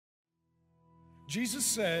Jesus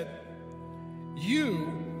said,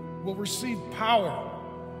 "You will receive power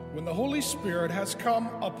when the Holy Spirit has come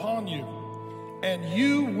upon you, and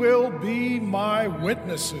you will be my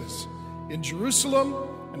witnesses in Jerusalem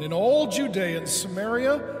and in all Judea and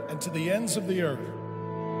Samaria and to the ends of the earth."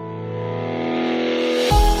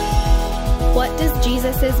 What does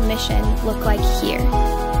Jesus' mission look like here?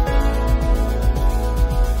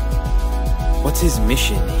 What's his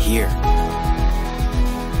mission here?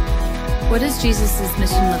 What does Jesus'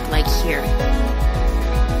 mission look like here?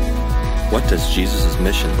 What does Jesus'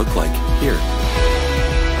 mission look like here?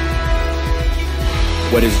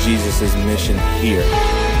 What is Jesus' mission here?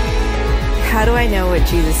 How do I know what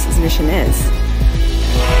Jesus' mission is?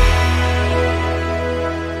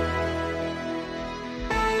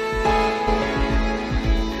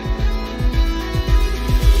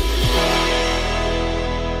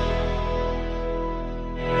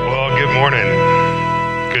 Well, good morning.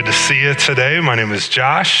 Good to see you today. My name is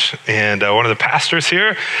Josh, and one of the pastors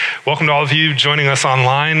here. Welcome to all of you joining us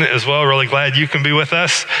online as well. Really glad you can be with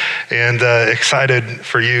us, and excited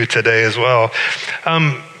for you today as well.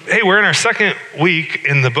 Hey, we're in our second week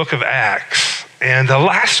in the book of Acts, and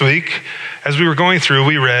last week, as we were going through,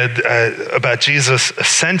 we read about Jesus'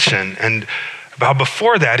 ascension, and about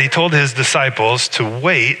before that, he told his disciples to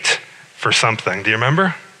wait for something. Do you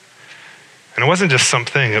remember? And it wasn't just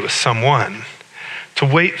something, it was someone. To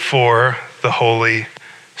wait for the Holy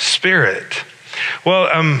Spirit. Well,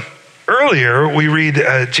 earlier we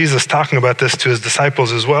read Jesus talking about this to his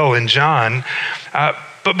disciples as well in John.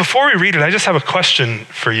 But before we read it, I just have a question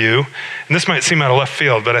for you. And this might seem out of left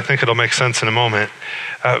field, but I think it'll make sense in a moment.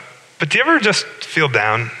 But do you ever just feel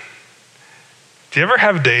down? Do you ever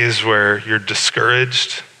have days where you're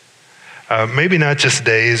discouraged? Maybe not just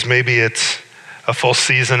days, maybe it's a full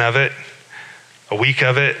season of it, a week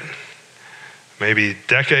of it, maybe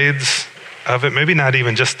decades of it, maybe not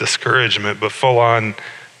even just discouragement, but full-on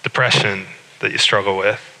depression that you struggle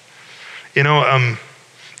with. You know,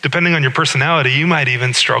 depending on your personality, you might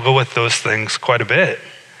even struggle with those things quite a bit.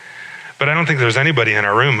 But I don't think there's anybody in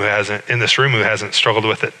this room who hasn't struggled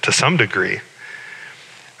with it to some degree.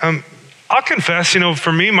 I'll confess,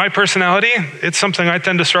 for me, my personality, it's something I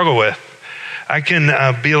tend to struggle with. I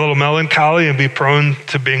can be a little melancholy and be prone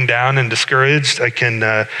to being down and discouraged. I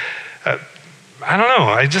can I don't know,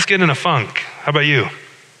 I just get in a funk. How about you?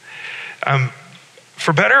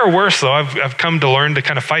 For better or worse, though, I've come to learn to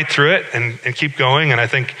kind of fight through it and keep going. And I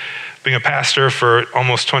think being a pastor for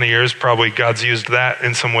almost 20 years, probably God's used that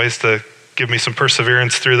in some ways to give me some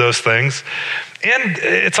perseverance through those things. And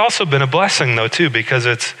it's also been a blessing, though, too, because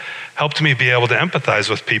it's helped me be able to empathize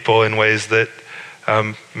with people in ways that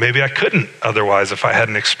maybe I couldn't otherwise if I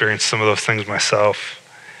hadn't experienced some of those things myself.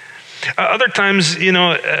 Other times,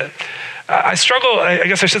 I struggle, I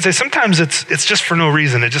guess I should say, sometimes it's just for no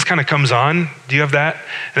reason. It just kind of comes on. Do you have that?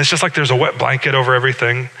 And it's just like there's a wet blanket over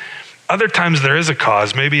everything. Other times there is a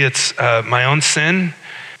cause. Maybe it's my own sin,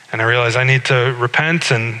 and I realize I need to repent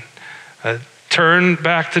and turn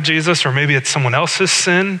back to Jesus, or maybe it's someone else's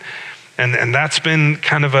sin, and that's been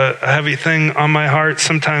kind of a heavy thing on my heart.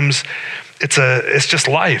 Sometimes it's just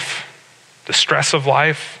life, the stress of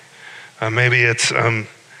life. Maybe it's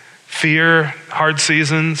fear, hard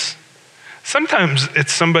seasons. Sometimes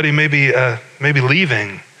it's somebody maybe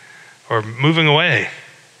leaving or moving away.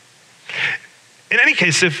 In any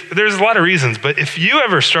case, there's a lot of reasons, but if you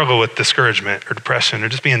ever struggle with discouragement or depression or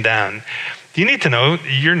just being down, you need to know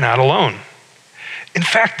you're not alone. In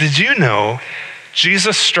fact, did you know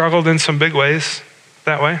Jesus struggled in some big ways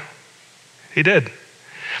that way? He did.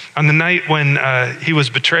 On the night when he was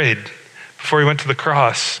betrayed, before he went to the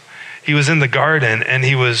cross, he was in the garden and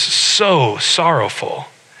he was so sorrowful.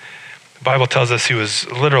 The Bible tells us he was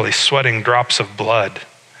literally sweating drops of blood.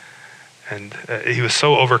 And he was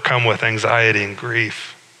so overcome with anxiety and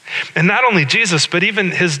grief. And not only Jesus, but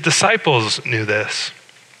even his disciples knew this.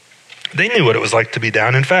 They knew what it was like to be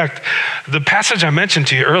down. In fact, the passage I mentioned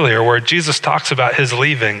to you earlier where Jesus talks about his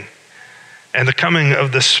leaving and the coming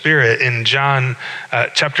of the Spirit in John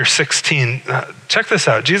chapter 16, check this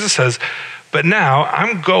out. Jesus says, "But now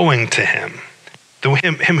I'm going to him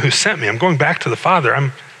who sent me. I'm going back to the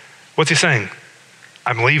Father." What's he saying?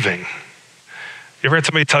 I'm leaving. You ever had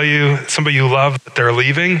somebody tell you, somebody you love, that they're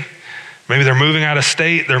leaving? Maybe they're moving out of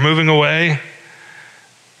state, they're moving away.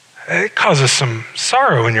 It causes some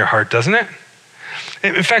sorrow in your heart, doesn't it?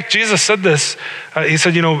 In fact, Jesus said this. He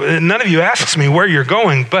said, none of you asks me where you're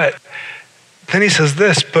going, but then he says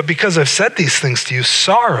this, "But because I've said these things to you,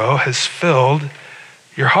 sorrow has filled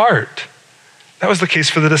your heart." That was the case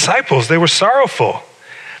for the disciples. They were sorrowful.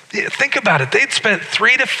 Think about it. They'd spent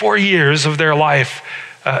 3 to 4 years of their life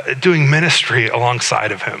doing ministry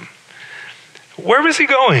alongside of him. Where was he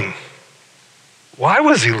going? Why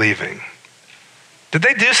was he leaving? Did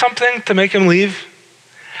they do something to make him leave?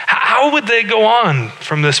 How would they go on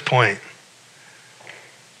from this point?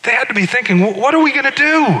 They had to be thinking, what are we going to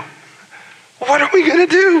do? What are we going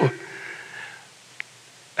to do?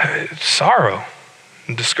 Sorrow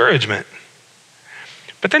and discouragement.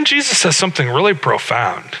 But then Jesus says something really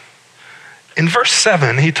profound. In verse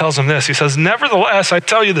 7, he tells them this. He says, nevertheless, I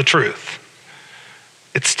tell you the truth.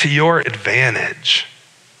 It's to your advantage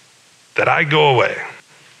that I go away.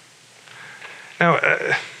 Now,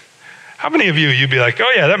 how many of you'd be like,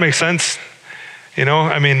 oh yeah, that makes sense.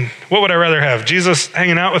 What would I rather have? Jesus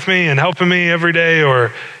hanging out with me and helping me every day,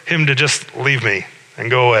 or him to just leave me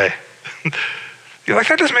and go away? You're like,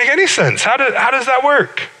 that doesn't make any sense. How does that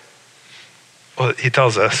work? Well, he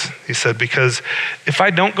tells us, he said, because if I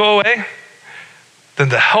don't go away, then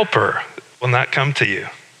the helper will not come to you.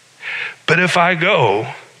 But if I go,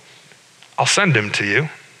 I'll send him to you.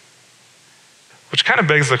 Which kind of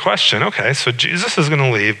begs the question, okay, so Jesus is going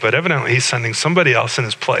to leave, but evidently he's sending somebody else in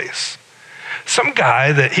his place. Some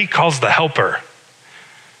guy that he calls the helper.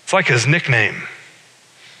 It's like his nickname.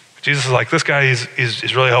 Jesus is like, this guy,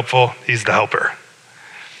 he's really helpful. He's the helper.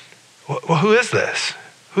 Well, who is this?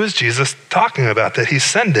 Who is Jesus talking about that he's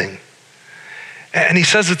sending? And he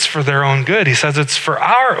says it's for their own good. He says it's for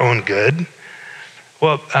our own good.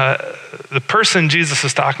 Well, the person Jesus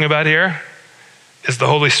is talking about here is the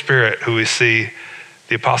Holy Spirit, who we see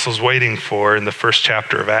the apostles waiting for in the first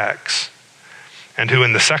chapter of Acts, and who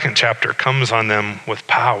in the second chapter comes on them with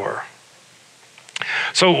power.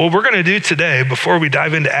 So what we're going to do today, before we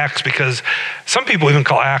dive into Acts, because some people even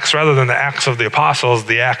call Acts, rather than the Acts of the apostles,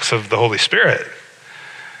 the Acts of the Holy Spirit.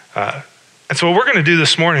 And so what we're going to do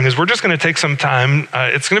this morning is we're just going to take some time.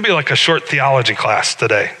 It's going to be like a short theology class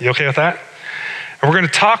today. You okay with that? And we're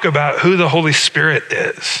going to talk about who the Holy Spirit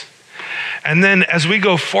is. And then as we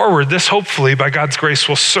go forward, this hopefully, by God's grace,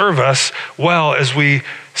 will serve us well as we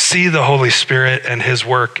see the Holy Spirit and his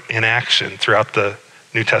work in action throughout the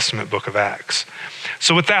New Testament book of Acts.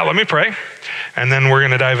 So with that, let me pray, and then we're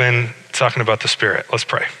going to dive in talking about the Spirit. Let's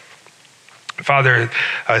pray. Father,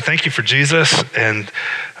 thank you for Jesus, and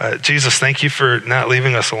Jesus, thank you for not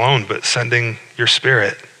leaving us alone, but sending your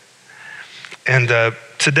Spirit. And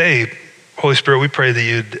today, Holy Spirit, we pray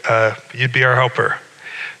that you'd be our helper.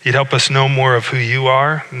 You'd help us know more of who you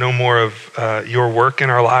are, know more of your work in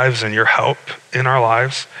our lives and your help in our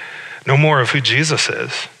lives, know more of who Jesus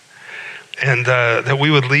is, and that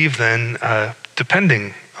we would leave then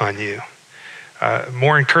depending on you,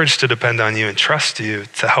 more encouraged to depend on you and trust you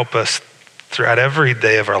to help us throughout every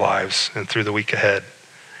day of our lives and through the week ahead.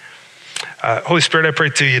 Holy Spirit, I pray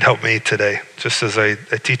too you'd help me today, just as I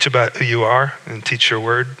teach about who you are and teach your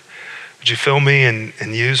word. Would you fill me and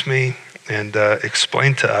use me and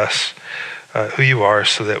explain to us who you are,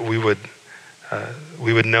 so that we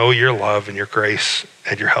would know your love and your grace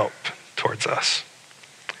and your help towards us.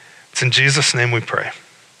 It's in Jesus' name we pray.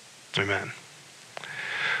 Amen.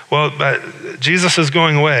 Well, Jesus is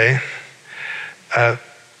going away,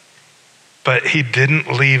 but he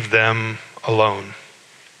didn't leave them alone.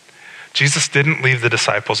 Jesus didn't leave the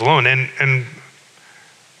disciples alone, and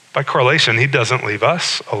by correlation, he doesn't leave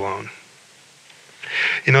us alone.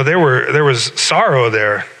 There was sorrow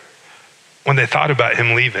there when they thought about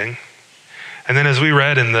him leaving. And then as we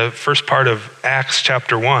read in the first part of Acts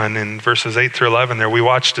chapter 1 in verses 8 through 11 there, we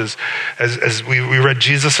watched as we read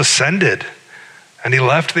Jesus ascended and he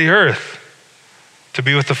left the earth to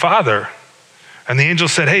be with the Father. And the angel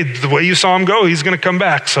said, hey, the way you saw him go, he's going to come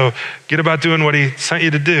back. So get about doing what he sent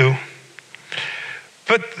you to do.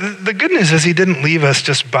 But the good news is he didn't leave us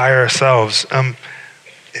just by ourselves.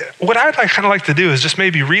 What I'd kind of like to do is just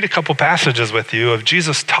maybe read a couple passages with you of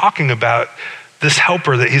Jesus talking about this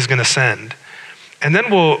helper that he's going to send. And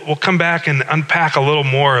then we'll come back and unpack a little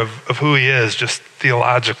more of who he is, just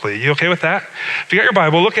theologically. You okay with that? If you got your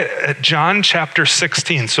Bible, look at John chapter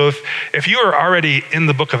 16. So if you are already in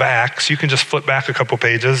the book of Acts, you can just flip back a couple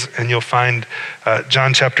pages and you'll find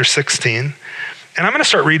John chapter 16. And I'm going to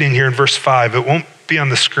start reading here in verse 5. It won't be on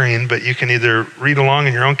the screen, but you can either read along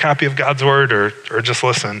in your own copy of God's word or just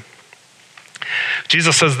listen.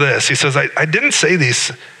 Jesus says this. He says, I didn't say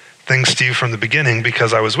these things to you from the beginning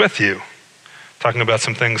because I was with you. Talking about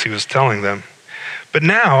some things he was telling them. But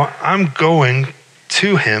now I'm going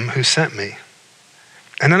to him who sent me.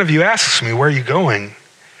 And none of you asks me, where are you going?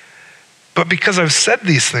 But because I've said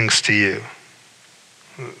these things to you,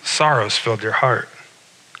 sorrows filled your heart.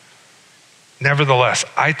 Nevertheless,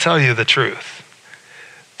 I tell you the truth,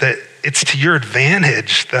 that it's to your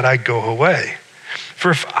advantage that I go away. For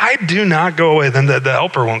if I do not go away, then the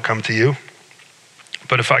helper won't come to you.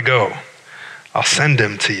 But if I go, I'll send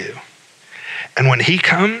him to you. And when he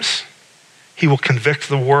comes, he will convict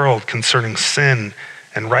the world concerning sin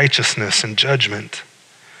and righteousness and judgment.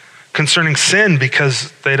 Concerning sin,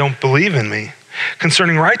 because they don't believe in me.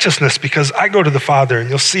 Concerning righteousness, because I go to the Father and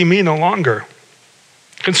you'll see me no longer.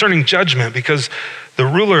 Concerning judgment, because the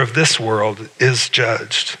ruler of this world is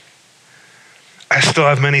judged. I still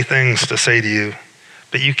have many things to say to you,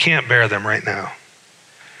 but you can't bear them right now.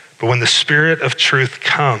 But when the Spirit of truth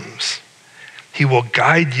comes, he will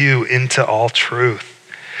guide you into all truth.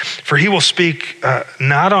 For he will speak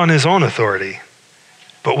not on his own authority,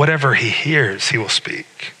 but whatever he hears, he will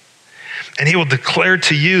speak. And he will declare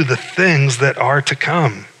to you the things that are to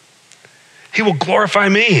come. He will glorify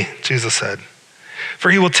me, Jesus said.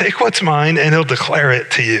 For he will take what's mine and he'll declare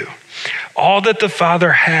it to you. All that the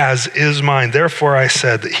Father has is mine. Therefore I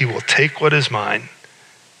said that he will take what is mine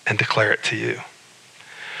and declare it to you.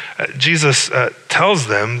 Jesus tells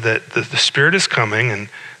them that the Spirit is coming and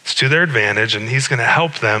it's to their advantage, and he's going to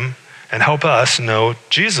help them and help us know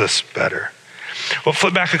Jesus better. Well,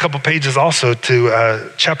 flip back a couple pages also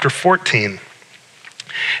to chapter 14.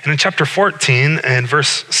 And in chapter 14 and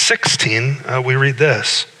verse 16, we read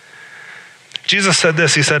this. Jesus said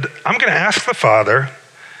this, he said, I'm going to ask the Father,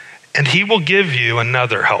 and he will give you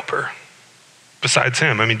another helper besides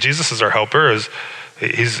him. I mean, Jesus is our helper.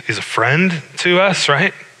 He's a friend to us,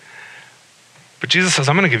 right? But Jesus says,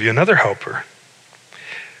 I'm going to give you another helper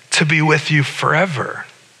to be with you forever.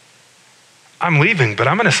 I'm leaving, but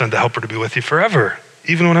I'm going to send the helper to be with you forever,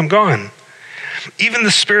 even when I'm gone. Even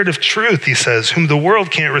the Spirit of truth, he says, whom the world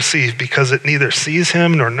can't receive because it neither sees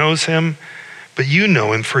him nor knows him, but you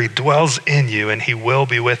know him, for he dwells in you and he will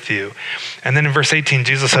be with you. And then in verse 18,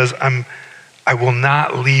 Jesus says, I will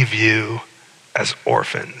not leave you as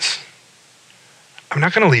orphans. I'm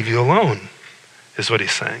not going to leave you alone, is what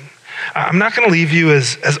he's saying. I'm not going to leave you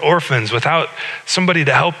as orphans without somebody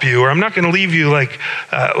to help you, or I'm not going to leave you like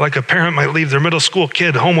a parent might leave their middle school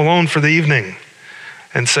kid home alone for the evening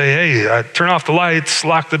and say, hey, turn off the lights,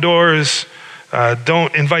 lock the doors,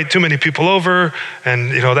 don't invite too many people over,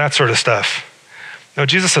 and that sort of stuff. No,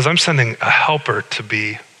 Jesus says, I'm sending a helper to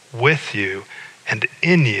be with you and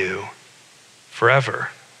in you forever.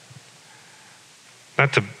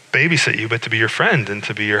 Not to babysit you, but to be your friend and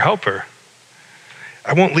to be your helper.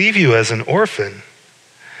 I won't leave you as an orphan.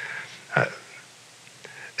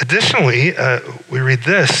 Additionally, we read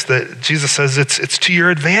this, that Jesus says it's to your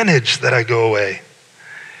advantage that I go away.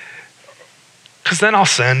 Because then I'll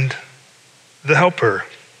send the helper.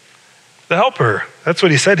 The helper, that's what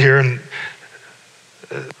he said here in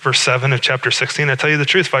verse 7 of chapter 16. I tell you the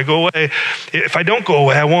truth, if I don't go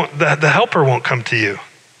away, the helper won't come to you.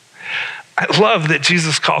 I love that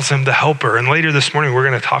Jesus calls him the helper. And later this morning, we're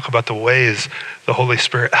going to talk about the ways the Holy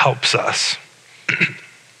Spirit helps us.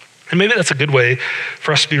 And maybe that's a good way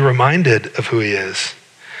for us to be reminded of who he is.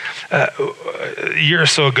 A year or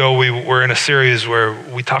so ago, we were in a series where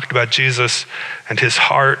we talked about Jesus and his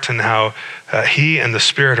heart and how he and the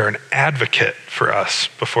Spirit are an advocate for us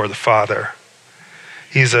before the Father.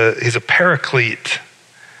 He's a paraclete.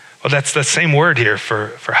 Well, that's the same word here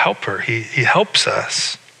for helper. He helps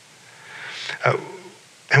us.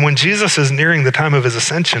 And when Jesus is nearing the time of his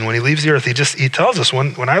ascension, when he leaves the earth, he tells us,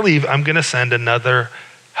 when I leave, I'm going to send another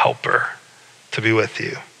helper to be with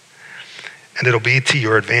you. And it'll be to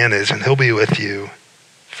your advantage, and he'll be with you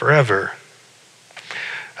forever.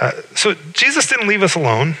 So Jesus didn't leave us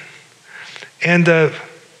alone. And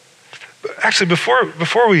actually,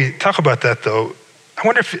 before we talk about that, though, I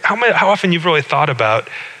wonder how often you've really thought about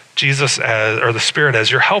Jesus or the Spirit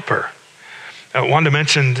as your helper. Wanda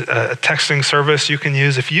mentioned a texting service you can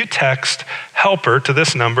use. If you text helper to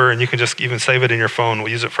this number, and you can just even save it in your phone,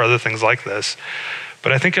 we'll use it for other things like this.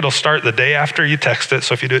 But I think it'll start the day after you text it.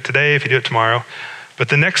 So if you do it today, if you do it tomorrow, but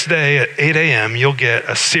the next day at 8 a.m., you'll get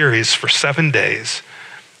a series for 7 days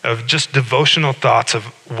of just devotional thoughts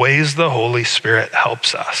of ways the Holy Spirit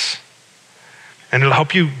helps us. And it'll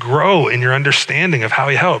help you grow in your understanding of how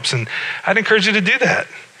he helps. And I'd encourage you to do that.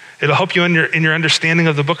 It'll help you in your understanding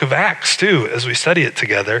of the book of Acts too, as we study it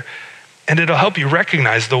together. And it'll help you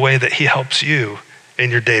recognize the way that he helps you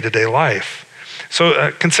in your day-to-day life.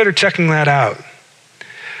 So consider checking that out.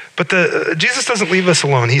 But Jesus doesn't leave us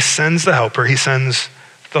alone. He sends the helper. He sends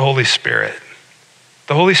the Holy Spirit.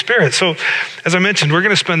 The Holy Spirit. So as I mentioned, we're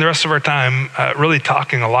going to spend the rest of our time really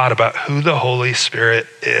talking a lot about who the Holy Spirit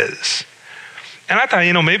is. And I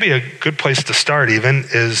thought, maybe a good place to start even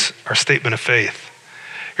is our statement of faith.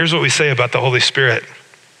 Here's what we say about the Holy Spirit.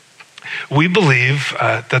 We believe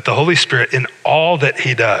that the Holy Spirit, in all that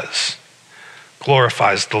he does,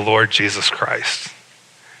 glorifies the Lord Jesus Christ.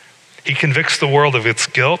 He convicts the world of its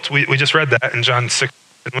guilt. We just read that in John 6,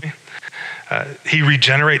 didn't we? He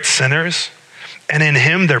regenerates sinners, and in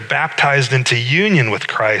him they're baptized into union with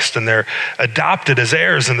Christ, and they're adopted as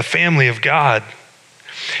heirs in the family of God.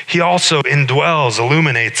 He also indwells,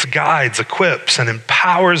 illuminates, guides, equips, and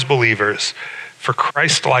empowers believers for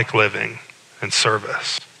Christ-like living and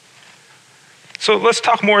service. So let's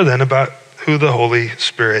talk more then about who the Holy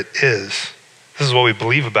Spirit is. This is what we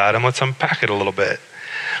believe about him. Let's unpack it a little bit.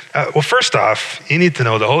 Well, first off, you need to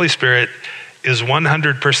know the Holy Spirit is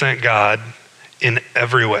 100% God in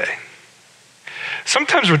every way.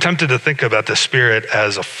 Sometimes we're tempted to think about the Spirit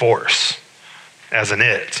as a force, as an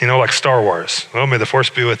it, like Star Wars. Oh, may the force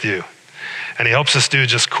be with you. And he helps us do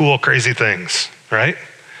just cool, crazy things, right?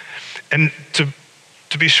 And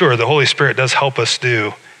to be sure, the Holy Spirit does help us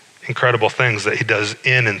do incredible things that he does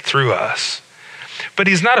in and through us. But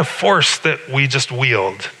he's not a force that we just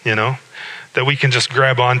wield, that we can just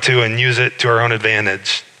grab onto and use it to our own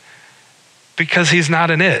advantage, because he's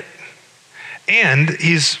not an it. And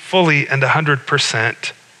he's fully and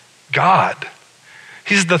 100% God.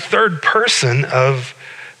 He's the third person of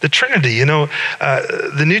the Trinity.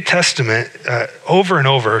 The New Testament over and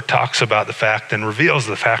over talks about the fact and reveals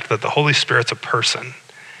the fact that the Holy Spirit's a person,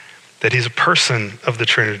 that he's a person of the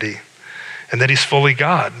Trinity, and that he's fully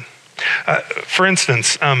God. For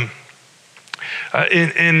instance, in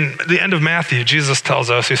the end of Matthew, Jesus tells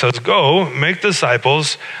us, he says, go make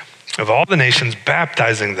disciples of all the nations,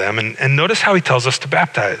 baptizing them. And notice how he tells us to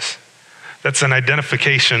baptize. That's an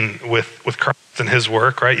identification with Christ and his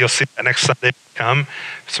work, right? You'll see that next Sunday come,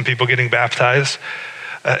 some people getting baptized.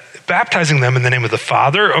 Baptizing them in the name of the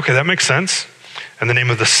Father, okay, that makes sense. In the name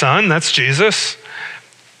of the Son, that's Jesus,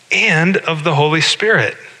 and of the Holy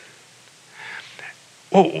Spirit.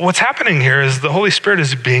 Well, what's happening here is the Holy Spirit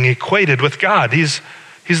is being equated with God. He's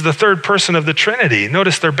the third person of the Trinity.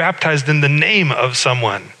 Notice they're baptized in the name of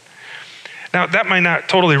someone. Now, that might not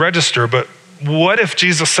totally register, but what if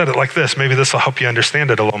Jesus said it like this? Maybe this will help you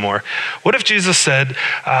understand it a little more. What if Jesus said,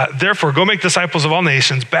 therefore, go make disciples of all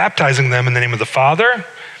nations, baptizing them in the name of the Father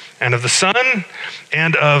and of the Son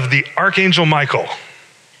and of the Archangel Michael?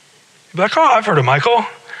 You'd be like, oh, I've heard of Michael.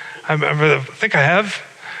 I think I have.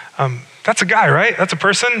 That's a guy, right? That's a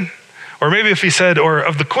person. Or maybe if he said, or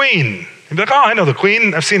of the Queen, you'd be like, oh, I know the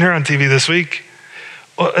Queen. I've seen her on TV this week.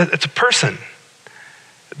 Well, it's a person.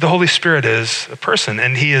 The Holy Spirit is a person,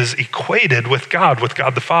 and he is equated with God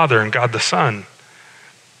the Father and God the Son.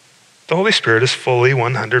 The Holy Spirit is fully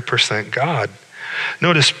 100% God.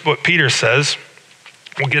 Notice what Peter says.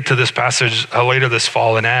 We'll get to this passage later this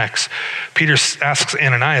fall in Acts. Peter asks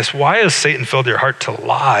Ananias, why has Satan filled your heart to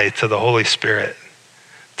lie to the Holy Spirit,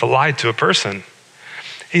 to lie to a person?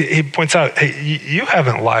 He points out, hey, you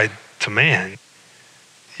haven't lied to man.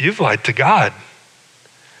 You've lied to God.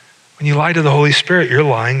 When you lie to the Holy Spirit, you're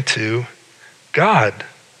lying to God.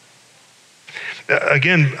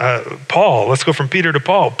 Again, Paul, let's go from Peter to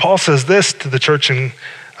Paul. Paul says this to the church in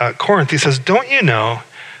Corinth. He says, don't you know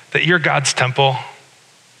that you're God's temple?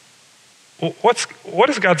 What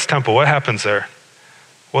is God's temple? What happens there?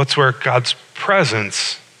 Well, it's where God's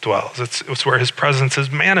presence dwells. It's where his presence is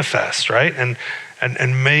manifest, right?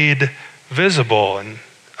 And made visible and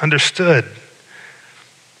understood.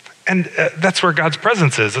 And that's where God's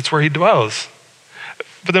presence is. That's where he dwells.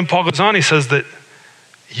 But then Paul goes on, he says that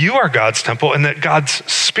you are God's temple and that God's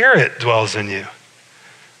Spirit dwells in you.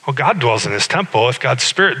 Well, God dwells in his temple. If God's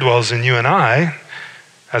Spirit dwells in you and I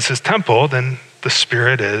as his temple, then the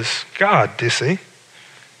Spirit is God, do you see?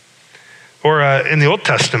 Or in the Old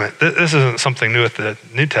Testament, this isn't something new with the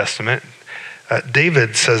New Testament.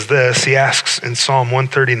 David says this, he asks in Psalm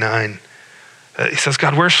 139, he says,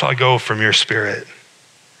 God, where shall I go from your Spirit?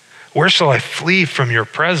 Where shall I flee from your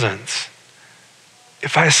presence?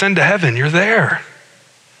 If I ascend to heaven, you're there.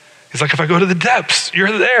 He's like, if I go to the depths,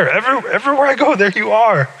 you're there. Everywhere I go, there you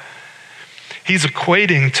are. He's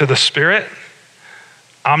equating to the Spirit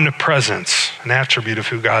omnipresence, an attribute of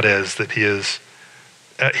who God is, that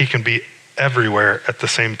he can be everywhere at the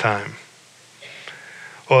same time.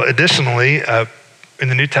 Well, additionally, in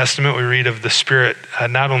the New Testament, we read of the Spirit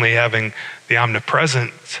not only having the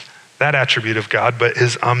omnipresence, that attribute of God, but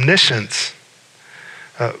his omniscience.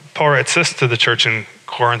 Paul writes this to the church in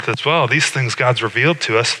Corinth as well. These things God's revealed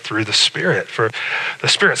to us through the Spirit. For the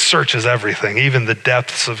Spirit searches everything, even the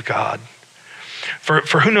depths of God. For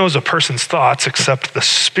who knows a person's thoughts except the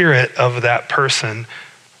spirit of that person,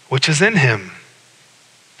 which is in him?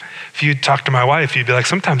 If you talk to my wife, you'd be like,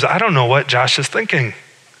 sometimes I don't know what Josh is thinking.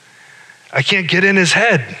 I can't get in his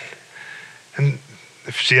head. And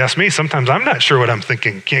if she asks me, sometimes I'm not sure what I'm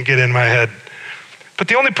thinking, can't get in my head. But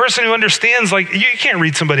the only person who understands, like, you can't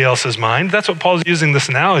read somebody else's mind. That's what Paul's using this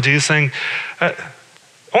analogy. He's saying,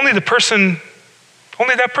 only that person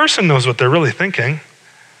knows what they're really thinking.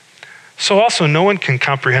 So also no one can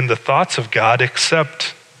comprehend the thoughts of God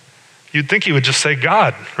except, you'd think he would just say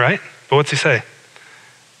God, right? But what's he say?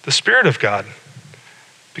 The Spirit of God,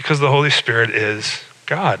 because the Holy Spirit is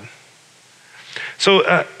God.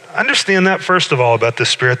 So understand that first of all about the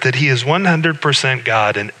Spirit, that he is 100%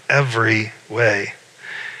 God in every way.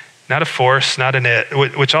 Not a force, not an it,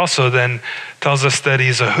 which also then tells us that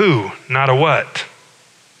he's a who, not a what.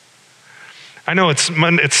 I know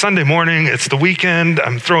it's Sunday morning, it's the weekend,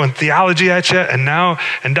 I'm throwing theology at you, and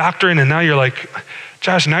doctrine, and now you're like,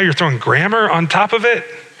 Josh, now you're throwing grammar on top of it?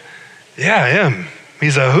 Yeah, I am.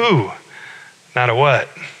 He's a who, not a what.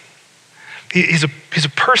 He's a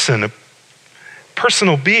person, a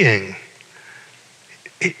personal being.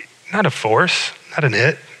 Not a force, not an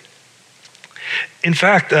it. In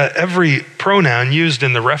fact, every pronoun used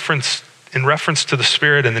in reference to the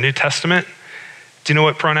Spirit in the New Testament, do you know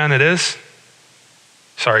what pronoun it is?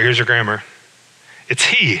 Sorry, here's your grammar. It's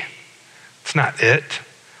he. It's not it.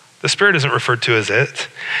 The Spirit isn't referred to as it.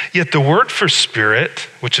 Yet the word for Spirit,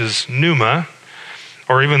 which is pneuma,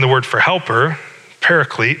 or even the word for helper,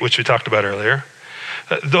 paraclete, which we talked about earlier,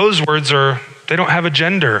 those words they don't have a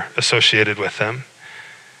gender associated with them.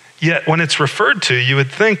 Yet when it's referred to, you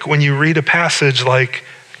would think when you read a passage like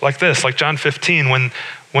this, like John 15,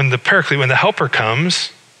 when the paraclete, when the helper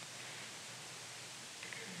comes,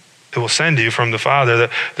 it will send you from the Father.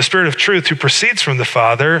 The Spirit of truth who proceeds from the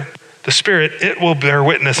Father, the Spirit, it will bear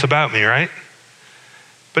witness about me, right?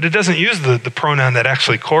 But it doesn't use the pronoun that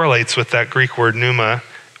actually correlates with that Greek word pneuma,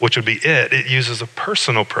 which would be it. It uses a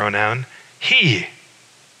personal pronoun, he.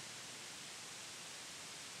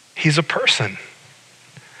 He's a person.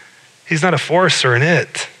 He's not a force or an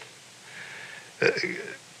it.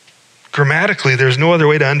 Grammatically, there's no other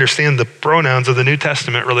way to understand the pronouns of the New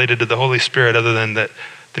Testament related to the Holy Spirit other than that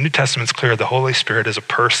the New Testament's clear the Holy Spirit is a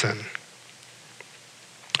person.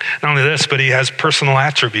 Not only this, but he has personal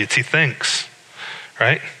attributes. He thinks,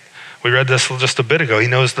 right? We read this just a bit ago. He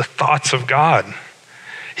knows the thoughts of God.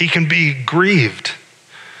 He can be grieved.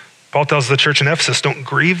 Paul tells the church in Ephesus, don't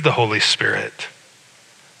grieve the Holy Spirit.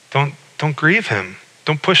 Don't grieve him.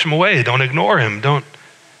 Don't push him away. Don't ignore him. Don't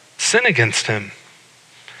sin against him.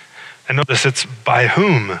 And notice it's by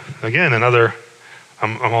whom. Again,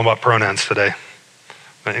 I'm all about pronouns today.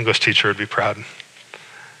 My English teacher would be proud.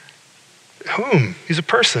 Whom? He's a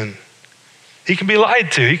person. He can be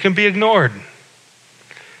lied to. He can be ignored.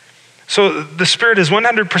 So the Spirit is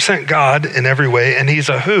 100% God in every way, and he's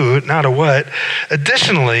a who, not a what.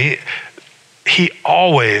 Additionally, he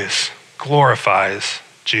always glorifies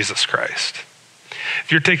Jesus Christ.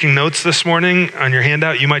 If you're taking notes this morning on your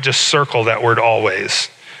handout, you might just circle that word always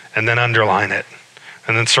and then underline it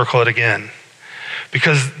and then circle it again.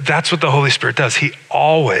 Because that's what the Holy Spirit does. He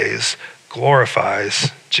always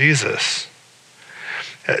glorifies Jesus.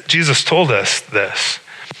 Jesus told us this.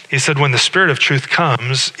 He said, when the Spirit of truth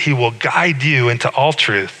comes, he will guide you into all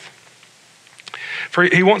truth. For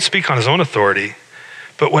he won't speak on his own authority,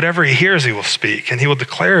 but whatever he hears, he will speak, and he will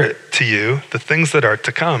declare it to you, the things that are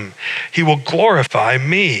to come. He will glorify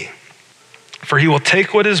me, for he will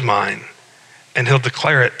take what is mine, and he'll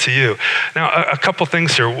declare it to you. Now, a couple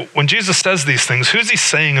things here. When Jesus says these things, who's he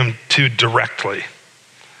saying them to directly?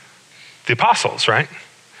 The apostles, right?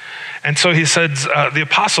 And so he says, the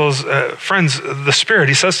apostles, friends, the Spirit,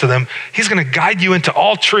 he says to them, he's going to guide you into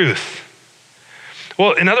all truth.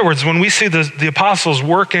 Well, in other words, when we see the apostles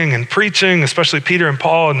working and preaching, especially Peter and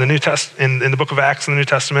Paul in the in the book of Acts in the New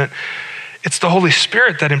Testament, it's the Holy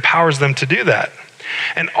Spirit that empowers them to do that.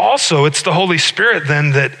 And also, it's the Holy Spirit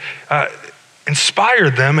then that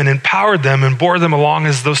inspired them and empowered them and bore them along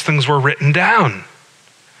as those things were written down.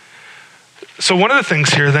 So one of the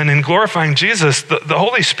things here then in glorifying Jesus, the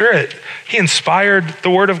Holy Spirit, he inspired the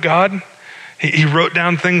Word of God. He wrote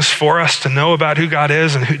down things for us to know about who God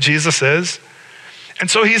is and who Jesus is. And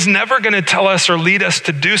so he's never going to tell us or lead us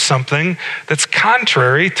to do something that's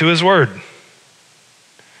contrary to his word.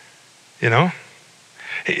 You know?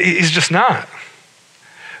 He's just not.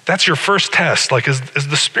 That's your first test. Like, is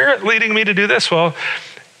the Spirit leading me to do this? Well,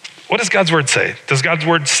 what does God's word say? Does God's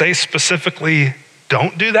word say specifically,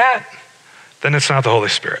 don't do that? Then it's not the Holy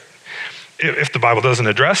Spirit. If the Bible doesn't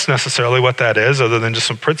address necessarily what that is, other than just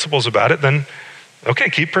some principles about it, then okay,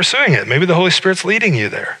 keep pursuing it. Maybe the Holy Spirit's leading you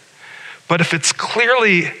there. But if it's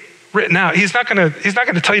clearly written out, he's not going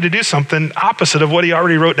to tell you to do something opposite of what he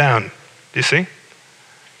already wrote down. Do you see?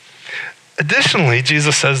 Additionally,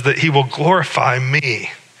 Jesus says that he will glorify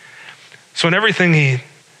me. So in everything he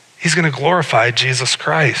He's going to glorify Jesus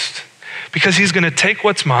Christ because he's going to take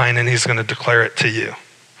what's mine and he's going to declare it to you.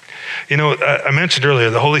 You know, I mentioned earlier,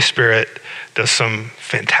 the Holy Spirit does some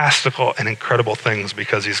fantastical and incredible things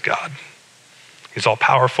because he's God. He's all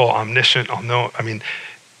powerful, omniscient,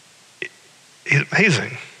 he's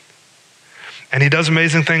amazing. And he does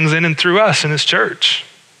amazing things in and through us in his church.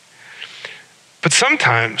 But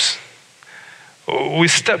sometimes we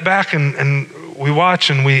step back and we watch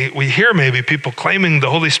and we hear maybe people claiming the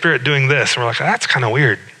Holy Spirit doing this. And we're like, that's kind of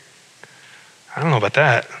weird. I don't know about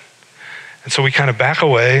that. And so we kind of back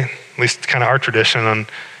away, at least kind of our tradition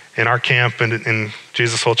in our camp and in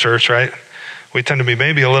Jesus' whole church, right? We tend to be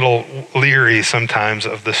maybe a little leery sometimes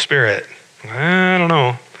of the Spirit. I don't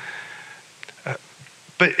know.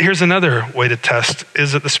 But here's another way to test,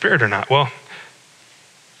 is it the Spirit or not? Well,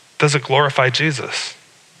 does it glorify Jesus?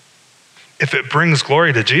 If it brings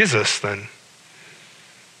glory to Jesus, then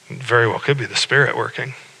it very well could be the Spirit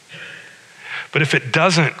working. But if it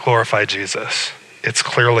doesn't glorify Jesus, it's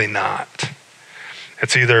clearly not.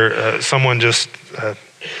 It's either someone just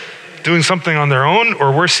doing something on their own,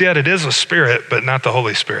 or worse yet, it is a spirit, but not the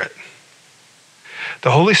Holy Spirit.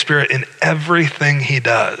 The Holy Spirit in everything he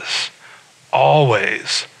does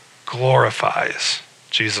always glorifies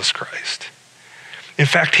Jesus Christ. In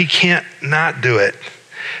fact, he can't not do it.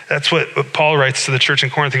 That's what Paul writes to the church in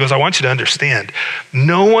Corinth. He goes, I want you to understand,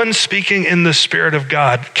 no one speaking in the Spirit of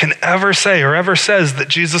God can ever say or ever says that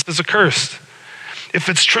Jesus is accursed. If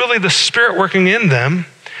it's truly the Spirit working in them,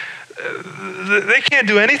 they can't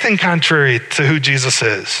do anything contrary to who Jesus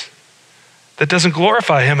is that doesn't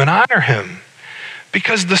glorify him and honor him,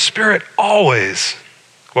 because the Spirit always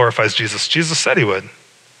glorifies Jesus. Jesus said he would.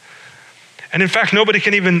 And in fact, nobody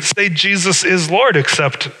can even say Jesus is Lord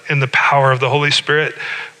except in the power of the Holy Spirit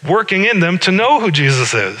working in them to know who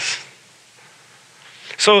Jesus is.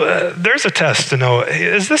 So there's a test to know,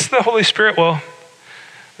 is this the Holy Spirit? Well,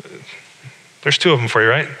 there's two of them for you,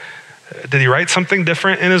 right? Did he write something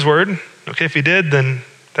different in his word? Okay, if he did, then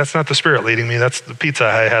that's not the Spirit leading me. That's the pizza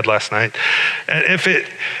I had last night. And if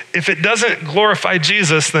it doesn't glorify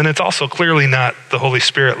Jesus, then it's also clearly not the Holy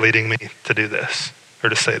Spirit leading me to do this or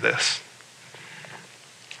to say this.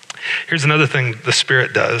 Here's another thing the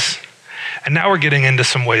Spirit does. And now we're getting into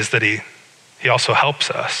some ways that he also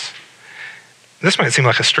helps us. This might seem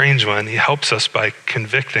like a strange one. He helps us by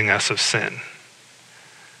convicting us of sin.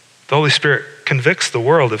 The Holy Spirit convicts the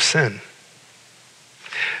world of sin.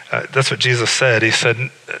 That's what Jesus said. He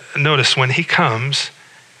said, notice when he comes,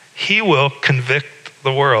 he will convict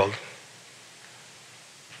the world.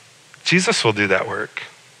 Jesus will do that work.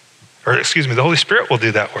 The Holy Spirit will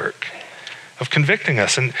do that work of convicting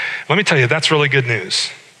us. And let me tell you, that's really good news.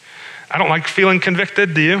 I don't like feeling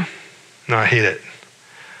convicted, do you? No, I hate it.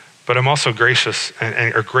 But I'm also gracious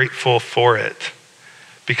and grateful for it.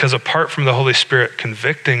 Because apart from the Holy Spirit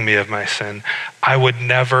convicting me of my sin, I would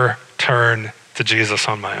never turn to Jesus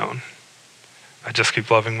on my own. I just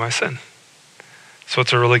keep loving my sin. So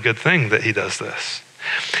it's a really good thing that he does this.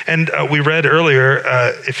 And we read earlier,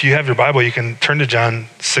 if you have your Bible, you can turn to John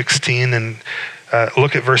 16 and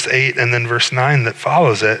look at verse 8 and then verse 9 that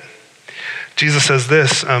follows it. Jesus says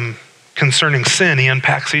this concerning sin. He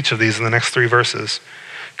unpacks each of these in the next 3 verses.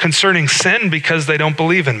 Concerning sin, because they don't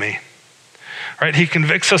believe in me. Right? He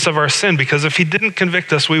convicts us of our sin because if he didn't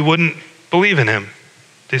convict us, we wouldn't believe in him.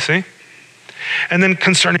 Do you see? And then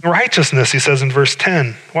concerning righteousness, he says in verse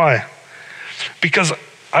 10. Why? Because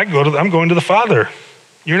I'm going to the Father.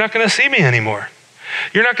 You're not going to see me anymore.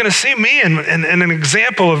 You're not going to see me and an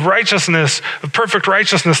example of righteousness, of perfect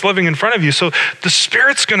righteousness living in front of you. So the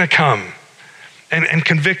Spirit's going to come and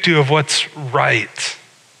convict you of what's right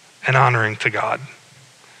and honoring to God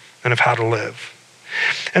and of how to live.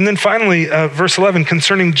 And then finally, verse 11,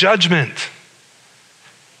 concerning judgment.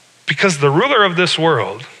 Because the ruler of this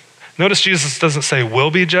world, notice Jesus doesn't say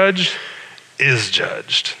will be judged, is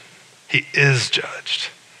judged. He is judged.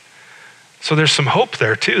 So there's some hope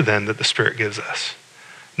there too then that the Spirit gives us.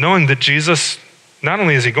 Knowing that Jesus, not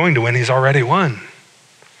only is he going to win, he's already won.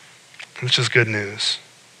 Which is good news.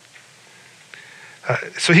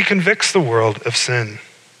 So he convicts the world of sin.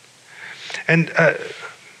 And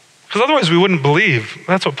because otherwise we wouldn't believe.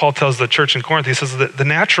 That's what Paul tells the church in Corinth. He says that the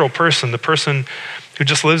natural person, the person who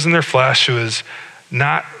just lives in their flesh, who is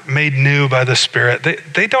not made new by the Spirit,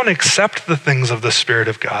 they don't accept the things of the Spirit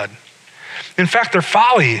of God. In fact, they're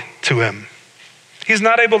folly to him. He's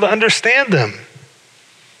not able to understand them.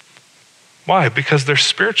 Why? Because they're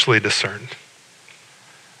spiritually discerned.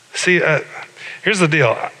 See, here's the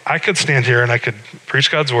deal. I could stand here and I could preach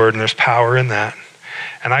God's word, and there's power in that.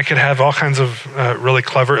 And I could have all kinds of really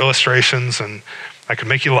clever illustrations, and I could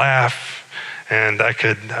make you laugh, and I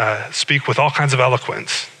could speak with all kinds of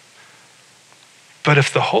eloquence. But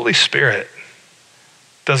if the Holy Spirit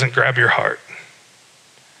doesn't grab your heart,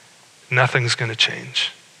 nothing's going to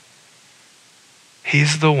change.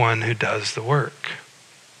 He's the one who does the work.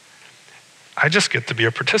 I just get to be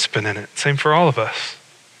a participant in it. Same for all of us.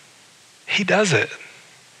 He does it.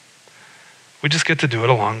 We just get to do it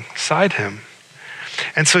alongside him.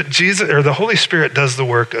 And so the Holy Spirit does the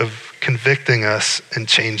work of convicting us and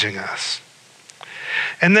changing us.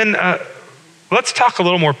 And then let's talk a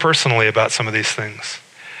little more personally about some of these things,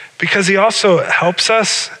 because he also helps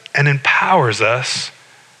us and empowers us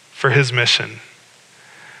for his mission.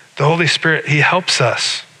 The Holy Spirit, he helps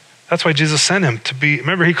us. That's why Jesus sent him to be,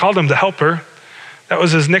 remember he called him the helper. That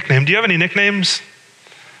was his nickname. Do you have any nicknames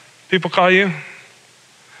people call you?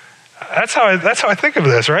 That's how I think of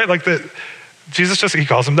this, right? Like Jesus he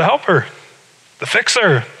calls him the helper, the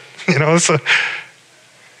fixer, so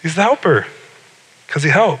he's the helper because he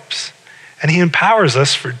helps and he empowers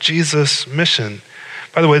us for Jesus' mission.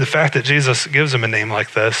 By the way, the fact that Jesus gives him a name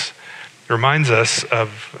like this reminds us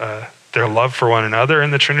of their love for one another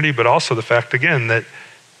in the Trinity, but also the fact, again, that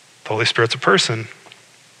the Holy Spirit's a person.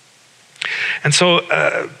 And so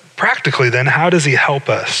practically then, how does he help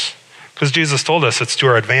us? Because Jesus told us it's to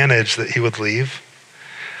our advantage that he would leave.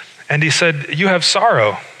 And he said, you have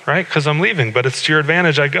sorrow, right? Because I'm leaving, but it's to your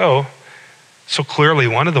advantage I go. So clearly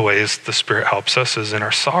one of the ways the Spirit helps us is in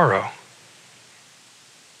our sorrow.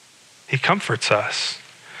 He comforts us.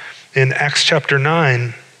 In Acts chapter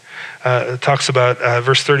 9, it talks about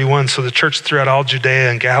verse 31. So the church throughout all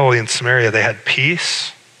Judea and Galilee and Samaria, they had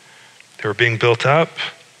peace. They were being built up.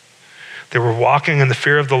 They were walking in the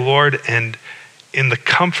fear of the Lord, and in the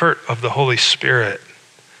comfort of the Holy Spirit,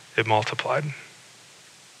 it multiplied.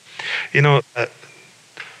 You know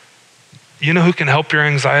who can help your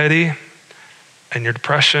anxiety and your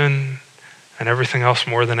depression and everything else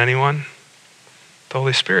more than anyone? The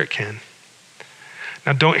Holy Spirit can.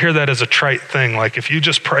 Now, don't hear that as a trite thing, like if you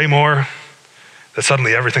just pray more, that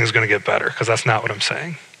suddenly everything's going to get better, because that's not what I'm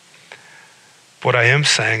saying. What I am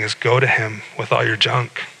saying is go to him with all your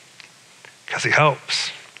junk, because he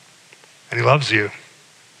helps, and he loves you,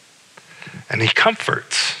 and he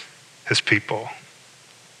comforts his people.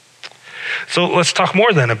 So let's talk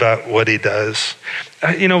more then about what he does.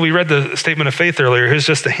 We read the statement of faith earlier. Here's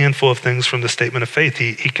just a handful of things from the statement of faith.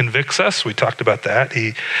 He convicts us. We talked about that.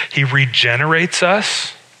 He regenerates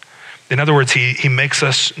us. In other words, he makes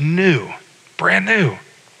us new, brand new.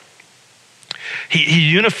 He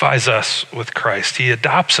unifies us with Christ. He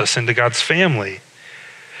adopts us into God's family.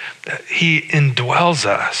 He indwells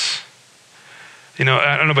us. I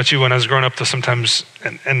don't know about you, when I was growing up, sometimes,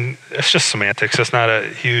 and it's just semantics, it's not a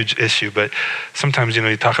huge issue, but sometimes,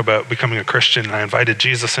 you talk about becoming a Christian, and I invited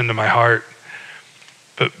Jesus into my heart.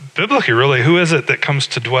 But biblically, really, who is it that comes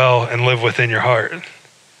to dwell and live within your heart?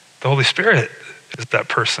 The Holy Spirit is that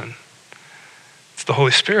person. It's the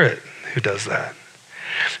Holy Spirit who does that.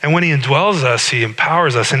 And when he indwells us, he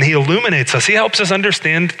empowers us, and he illuminates us. He helps us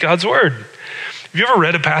understand God's word. Have you ever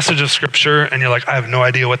read a passage of scripture and you're like, I have no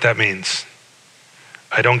idea what that means?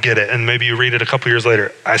 I don't get it. And maybe you read it a couple years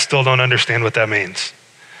later. I still don't understand what that means.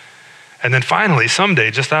 And then finally,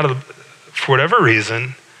 someday, just for whatever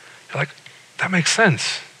reason, you're like, that makes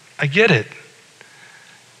sense. I get it.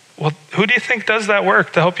 Well, who do you think does that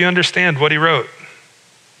work to help you understand what he wrote?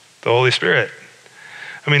 The Holy Spirit.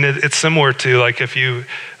 I mean, it's similar to like if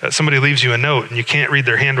somebody leaves you a note and you can't read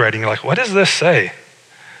their handwriting, you're like, what does this say?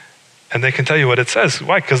 And they can tell you what it says.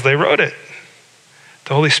 Why? Because they wrote it.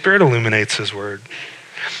 The Holy Spirit illuminates his word.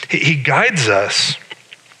 He guides us.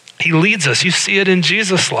 He leads us. You see it in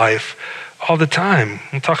Jesus' life all the time.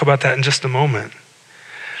 We'll talk about that in just a moment.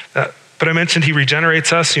 But I mentioned he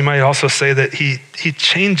regenerates us. You might also say that he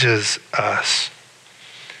changes us.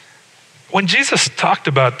 When Jesus talked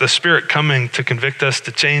about the Spirit coming to convict us,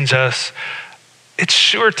 to change us, it's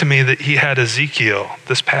sure to me that he had Ezekiel,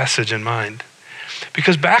 this passage, in mind.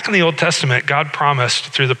 Because back in the Old Testament, God promised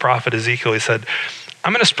through the prophet Ezekiel, he said,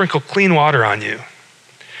 I'm going to sprinkle clean water on you.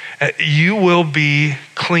 You will be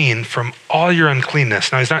clean from all your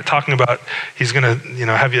uncleanness. Now, he's not talking about he's going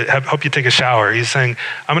to help you take a shower. He's saying,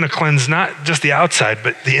 I'm going to cleanse not just the outside,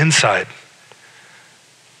 but the inside.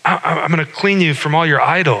 I'm going to clean you from all your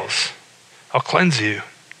idols. I'll cleanse you.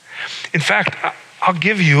 In fact, I'll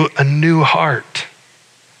give you a new heart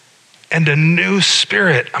and a new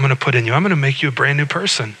spirit I'm going to put in you. I'm going to make you a brand new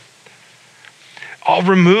person. I'll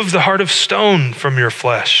remove the heart of stone from your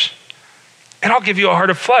flesh. And I'll give you a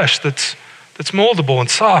heart of flesh that's moldable and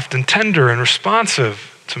soft and tender and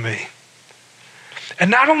responsive to me.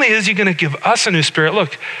 And not only is he going to give us a new spirit,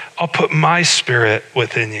 look, I'll put my spirit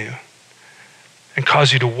within you. and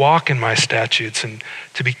cause you to walk in my statutes and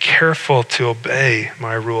to be careful to obey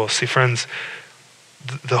my rules. See, friends,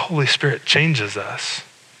 the Holy Spirit changes us.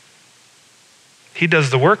 He does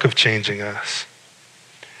the work of changing us.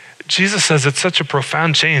 Jesus says it's such a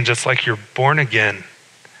profound change. It's like you're born again.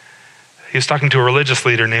 He was talking to a religious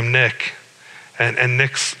leader named Nick. And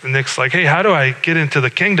Nick's like, hey, how do I get into the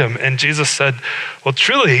kingdom? And Jesus said, well,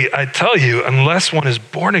 truly, I tell you, unless one is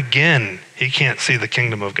born again, he can't see the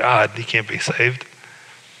kingdom of God. He can't be saved.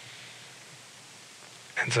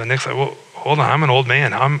 And so Nick's like, well, hold on, I'm an old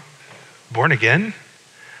man. I'm born again?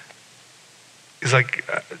 He's like,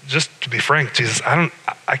 just to be frank, Jesus,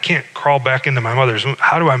 I can't crawl back into my mother's womb.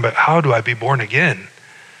 How do I be born again?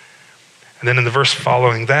 And then in the verse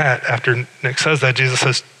following that, after Nick says that, Jesus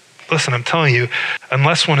says, listen, I'm telling you,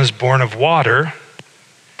 unless one is born of water,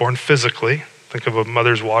 born physically, think of a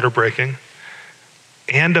mother's water breaking,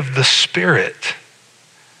 and of the Spirit,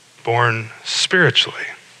 born spiritually,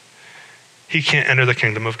 he can't enter the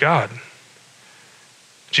kingdom of God.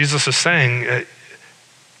 Jesus is saying,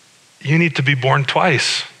 you need to be born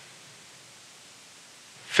twice,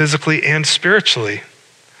 physically and spiritually,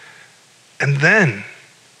 and then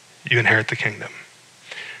you inherit the kingdom.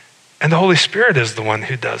 And the Holy Spirit is the one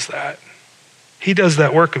who does that. He does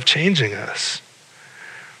that work of changing us.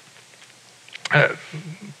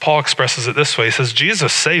 Paul expresses it this way. He says,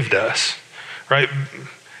 Jesus saved us, right?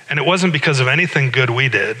 And it wasn't because of anything good we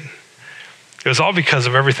did. It was all because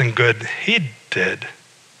of everything good he did.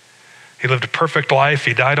 He lived a perfect life.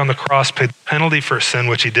 He died on the cross, paid the penalty for sin,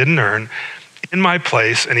 which he didn't earn, in my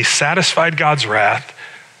place, and he satisfied God's wrath,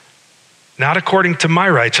 not according to my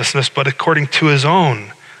righteousness, but according to his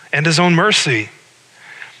own and his own mercy.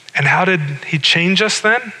 And how did he change us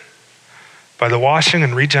then? By the washing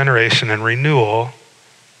and regeneration and renewal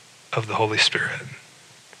of the Holy Spirit.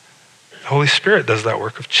 The Holy Spirit does that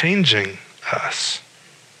work of changing us.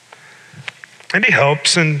 And he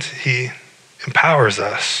helps and he empowers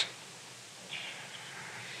us.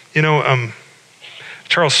 You know,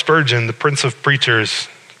 Charles Spurgeon, the Prince of Preachers,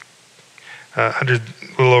 a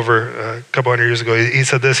couple hundred years ago, he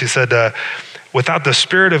said this. He said, without the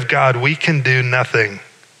Spirit of God, we can do nothing.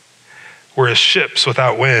 We're as ships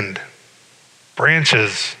without wind,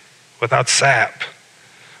 branches without sap.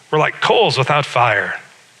 We're like coals without fire.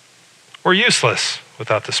 We're useless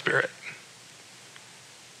without the Spirit.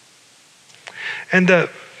 And the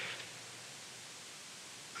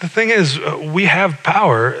thing is, we have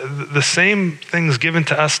power, the same things given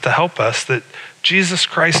to us to help us that Jesus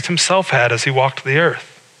Christ himself had as he walked the earth.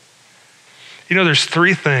 You know, there's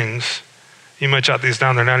three things, you might jot these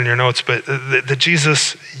down, they're not in your notes, but that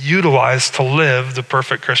Jesus utilized to live the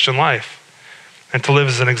perfect Christian life and to live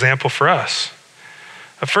as an example for us.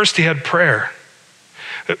 First, he had prayer.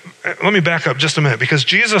 Let me back up just a minute, because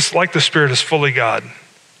Jesus, like the Spirit, is fully God.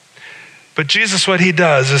 But Jesus, what he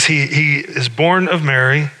does is he is born of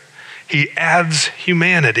Mary. He adds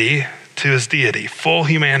humanity to his deity, full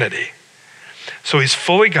humanity. So he's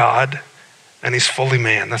fully God and he's fully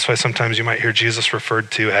man. That's why sometimes you might hear Jesus referred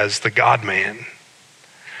to as the God-man.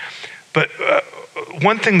 But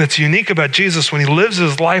one thing that's unique about Jesus when he lives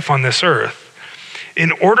his life on this earth,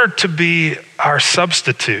 in order to be our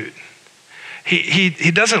substitute,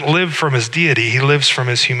 he doesn't live from his deity, he lives from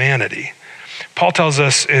his humanity. Paul tells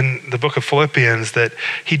us in the book of Philippians that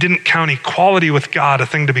he didn't count equality with God a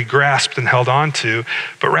thing to be grasped and held on to,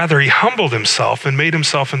 but rather he humbled himself and made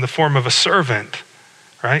himself in the form of a servant,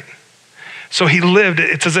 right? So he lived,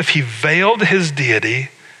 it's as if he veiled his deity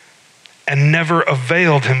and never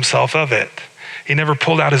availed himself of it. He never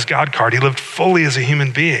pulled out his God card. He lived fully as a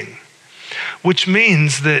human being, which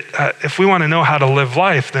means that if we want to know how to live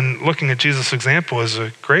life, then looking at Jesus' example is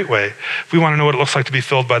a great way. If we want to know what it looks like to be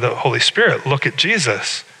filled by the Holy Spirit, look at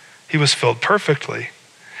Jesus. He was filled perfectly.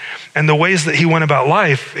 And the ways that he went about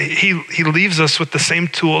life, he leaves us with the same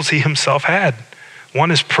tools he himself had.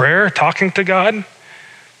 One is prayer, talking to God.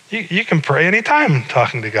 You can pray anytime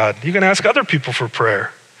talking to God. You can ask other people for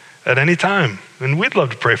prayer at any time, and we'd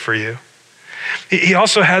love to pray for you. He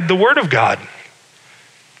also had the Word of God.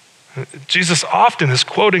 Jesus often is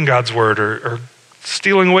quoting God's word or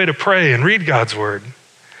stealing away to pray and read God's word.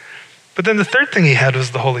 But then the third thing he had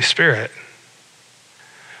was the Holy Spirit.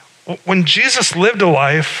 When Jesus lived a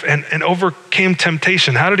life and overcame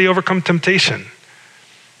temptation, how did he overcome temptation?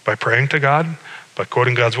 By praying to God, by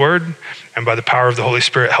quoting God's word, and by the power of the Holy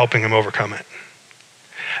Spirit helping him overcome it.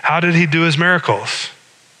 How did he do his miracles?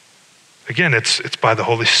 Again, it's by the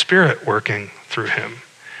Holy Spirit working through him.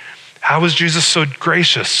 How was Jesus so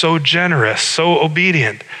gracious, so generous, so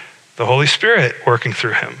obedient? The Holy Spirit working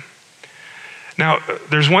through him. Now,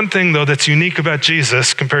 there's one thing though that's unique about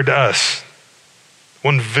Jesus compared to us.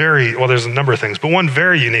 there's a number of things, but one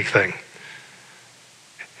very unique thing.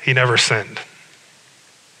 He never sinned.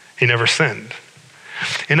 He never sinned.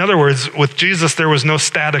 In other words, with Jesus, there was no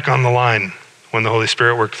static on the line when the Holy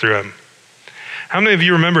Spirit worked through him. How many of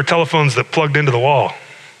you remember telephones that plugged into the wall,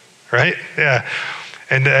 right? Yeah.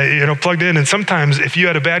 And, plugged in. And sometimes if you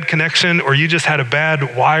had a bad connection or you just had a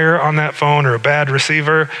bad wire on that phone or a bad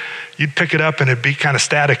receiver, you'd pick it up and it'd be kind of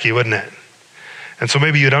staticky, wouldn't it? And so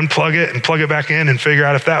maybe you'd unplug it and plug it back in and figure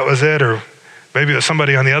out if that was it, or maybe it was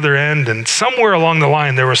somebody on the other end. And somewhere along the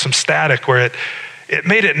line, there was some static where it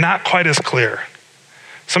made it not quite as clear.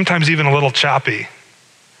 Sometimes even a little choppy.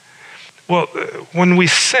 Well, when we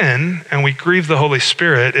sin and we grieve the Holy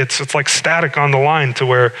Spirit, it's like static on the line to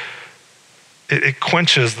where it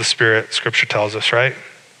quenches the Spirit, Scripture tells us, right?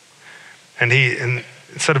 And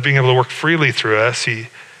instead of being able to work freely through us, he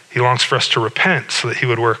longs for us to repent so that he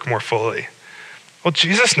would work more fully. Well,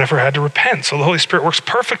 Jesus never had to repent, so the Holy Spirit works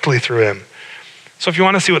perfectly through him. So if you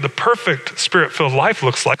want to see what the perfect Spirit-filled life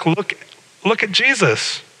looks like, look at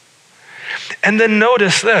Jesus. And then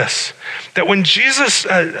notice this, that when Jesus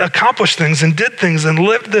accomplished things and did things and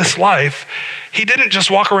lived this life, he didn't just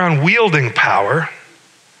walk around wielding power.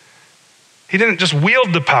 He didn't just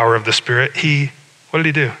wield the power of the Spirit. What did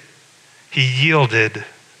he do? He yielded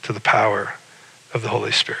to the power of the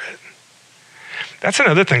Holy Spirit. That's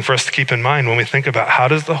another thing for us to keep in mind when we think about how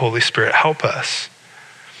does the Holy Spirit help us?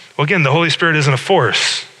 Well, again, the Holy Spirit isn't a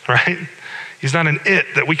force, right? He's not an it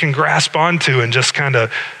that we can grasp onto and just kind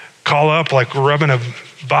of call up like rubbing a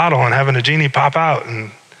bottle and having a genie pop out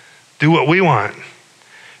and do what we want.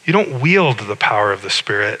 You don't wield the power of the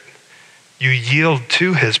Spirit. You yield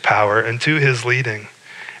to his power and to his leading,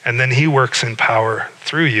 and then he works in power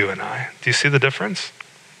through you and I. Do you see the difference?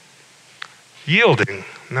 Yielding,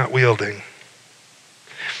 not wielding.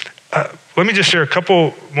 Let me just share a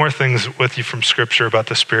couple more things with you from Scripture about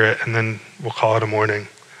the Spirit, and then we'll call it a morning.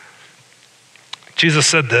 Jesus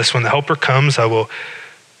said this, when the Helper comes,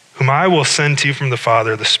 whom I will send to you from the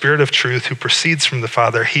Father, the Spirit of truth who proceeds from the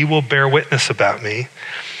Father, he will bear witness about me.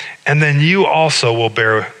 And then you also will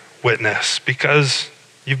bear witness because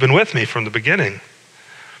you've been with me from the beginning.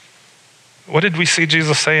 What did we see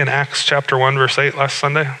Jesus say in Acts chapter 1, verse 8 last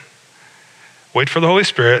Sunday? Wait for the Holy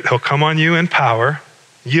Spirit. He'll come on you in power,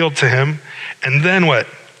 yield to him, and then what?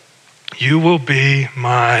 You will be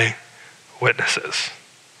my witnesses.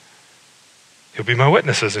 You'll be my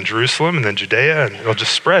witnesses in Jerusalem and then Judea, and it'll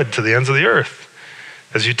just spread to the ends of the earth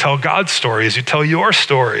as you tell God's story, as you tell your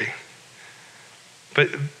story.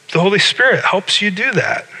 But the Holy Spirit helps you do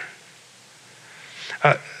that.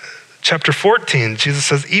 Chapter 14, Jesus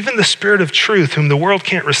says, even the Spirit of truth, whom the world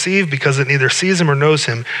can't receive because it neither sees him or knows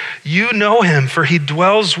him, you know him, for he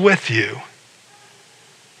dwells with you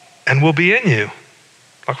and will be in you.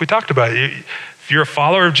 Like we talked about, if you're a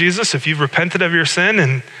follower of Jesus, if you've repented of your sin,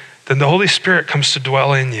 and then the Holy Spirit comes to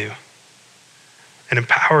dwell in you and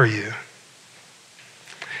empower you.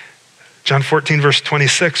 John 14, verse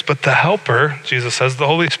 26, but the Helper, Jesus says, the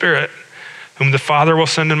Holy Spirit, whom the Father will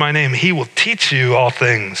send in my name, he will teach you all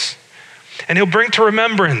things, and he'll bring to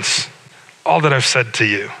remembrance all that I've said to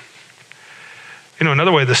you.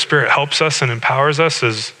 Another way the Spirit helps us and empowers us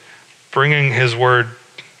is bringing his word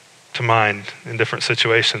to mind in different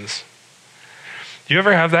situations. Do you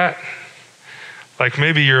ever have that? Like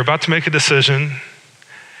maybe you're about to make a decision,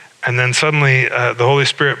 and then suddenly the Holy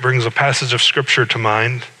Spirit brings a passage of Scripture to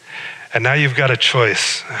mind, and now you've got a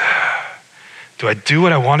choice. Do I do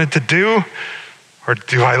what I wanted to do, or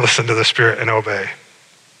do I listen to the Spirit and obey?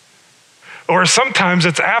 Or sometimes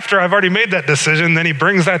it's after I've already made that decision, then he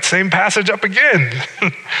brings that same passage up again,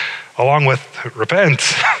 along with repent,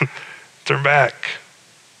 turn back.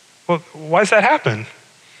 Well, why does that happen?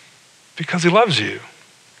 Because he loves you.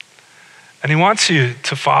 And he wants you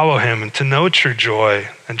to follow him and to know true joy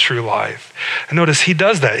and true life. And notice he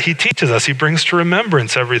does that. He teaches us. He brings to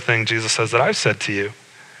remembrance everything Jesus says that I've said to you.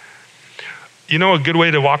 You know, a good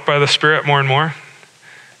way to walk by the Spirit more and more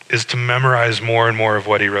is to memorize more and more of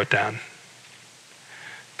what he wrote down.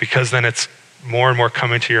 Because then it's more and more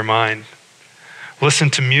coming to your mind. Listen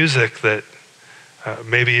to music that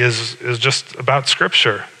maybe is just about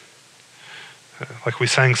Scripture. Like we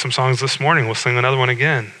sang some songs this morning, we'll sing another one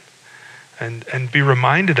again. And be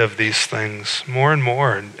reminded of these things more and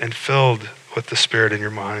more and filled with the Spirit in your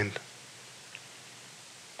mind.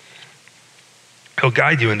 He'll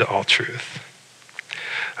guide you into all truth.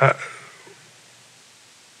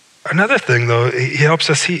 Another thing, though, he helps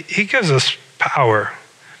us, he gives us power.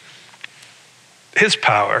 His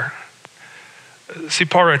power. See,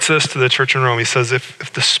 Paul writes this to the church in Rome. He says,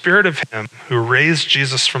 if the Spirit of him who raised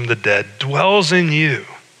Jesus from the dead dwells in you,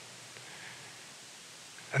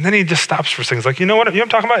 And then he just stops for things like, you know what I'm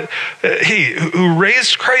talking about? He who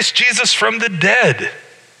raised Christ Jesus from the dead.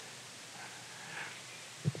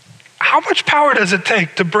 How much power does it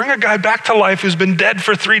take to bring a guy back to life who's been dead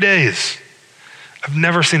for 3 days? I've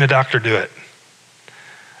never seen a doctor do it.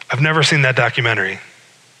 I've never seen that documentary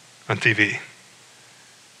on TV.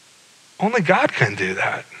 Only God can do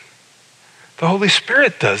that. The Holy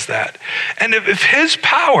Spirit does that. And if his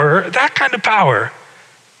power, that kind of power,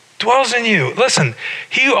 dwells in you, listen,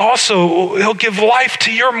 he'll give life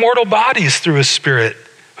to your mortal bodies through his Spirit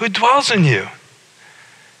who dwells in you.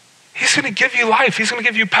 He's going to give you life. He's going to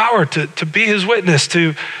give you power to be his witness,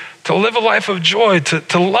 to live a life of joy,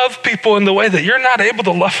 to love people in the way that you're not able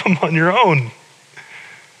to love them on your own.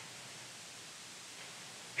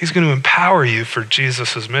 He's going to empower you for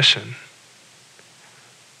Jesus' mission.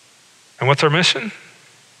 And what's our mission?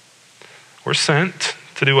 We're sent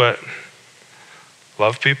to do what?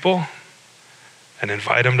 Love people and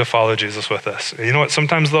invite them to follow Jesus with us. And you know what?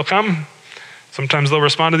 Sometimes they'll come. Sometimes they'll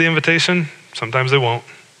respond to the invitation. Sometimes they won't.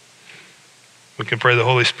 We can pray the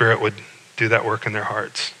Holy Spirit would do that work in their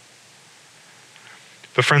hearts.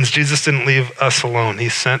 But friends, Jesus didn't leave us alone. He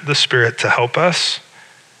sent the Spirit to help us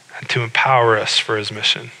and to empower us for his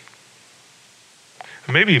mission.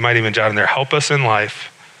 And maybe you might even jot in there, help us in life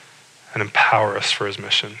and empower us for his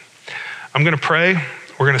mission. I'm going to pray.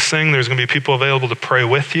 We're going to sing. There's going to be people available to pray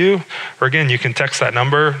with you. Or again, you can text that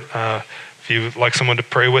number if you'd like someone to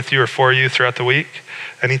pray with you or for you throughout the week,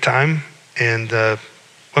 anytime. And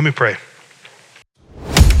let me pray.